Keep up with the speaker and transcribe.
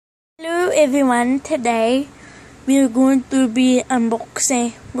Hello everyone, today we are going to be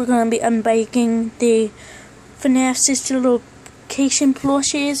unboxing, we're going to be unbaking the Fnaf sister location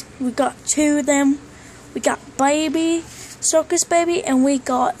plushies. We got two of them. We got Baby, Circus Baby, and we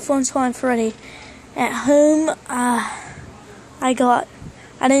got Funtime Freddy. At home, I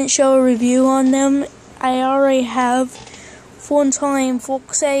didn't show a review on them. I already have Funtime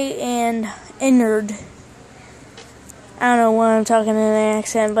Foxy and Innard. I don't know why I'm talking in an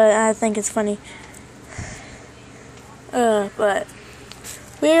accent, but I think it's funny. But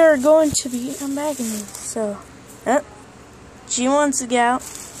we are going to be unbagging these. So, she wants to get out.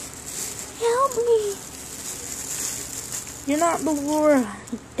 Help me! You're not Laura,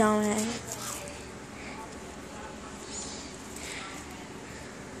 you dumbass.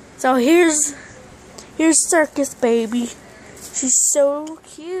 So here's Circus Baby. She's so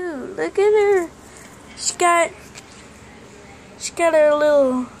cute. Look at her. She got her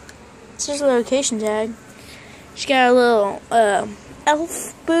little, it's just a location tag. She got her little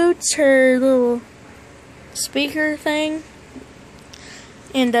elf boots, her little speaker thing,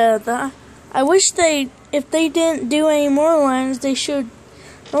 and I wish if they didn't do any more lines, they should.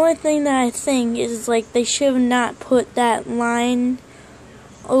 The only thing that I think is like they should not put that line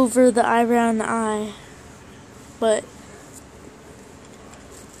over the eyebrow and the eye. But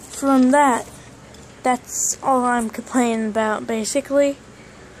from that's all I'm complaining about, basically.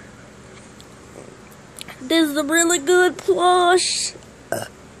 This is a really good plush.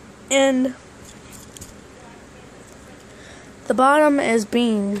 And the bottom is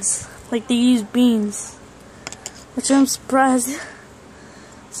beans. Like they use beans. Which I'm surprised.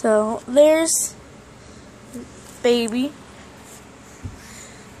 So, there's Baby.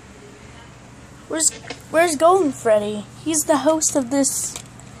 Where's Golden Freddy? He's the host of this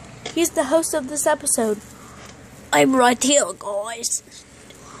episode. I'm right here, guys.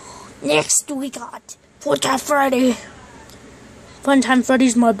 Next we got Funtime Freddy. Funtime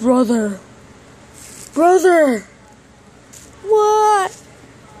Freddy's my brother. Brother! What?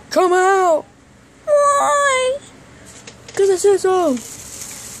 Come out! Why? Because I said so.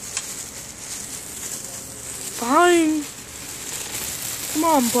 Fine. Come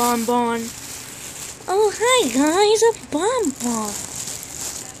on, Bonbon. Oh, hi guys, a Bonbon.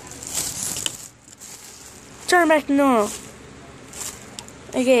 Turn back to normal.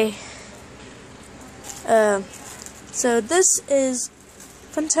 Okay. So this is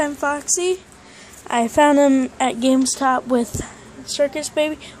Funtime Foxy. I found him at GameStop with Circus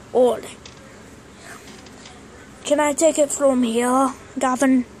Baby. Or can I take it from here,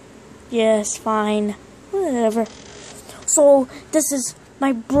 Gavin? Yes, fine. Whatever. So this is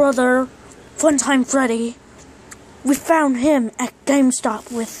my brother, Funtime Freddy. We found him at GameStop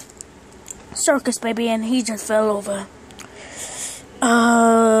with Circus Baby, and he just fell over.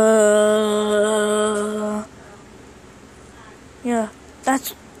 Yeah,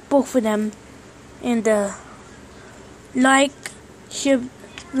 that's both of them. And like,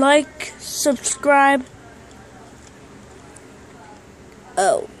 subscribe.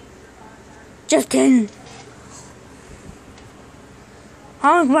 Oh, just kidding.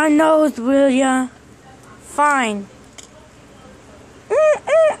 Honk my nose, will ya? Fine.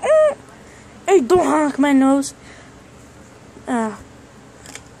 Hey, don't honk my nose.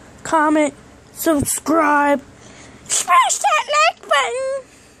 Comment, subscribe, smash that like button,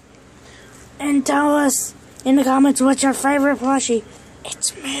 and tell us in the comments what's your favorite plushie.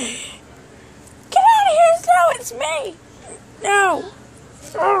 It's me. Get out of here! No, it's me. No.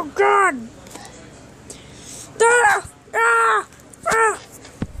 Oh God.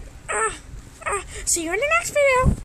 See you in the next video.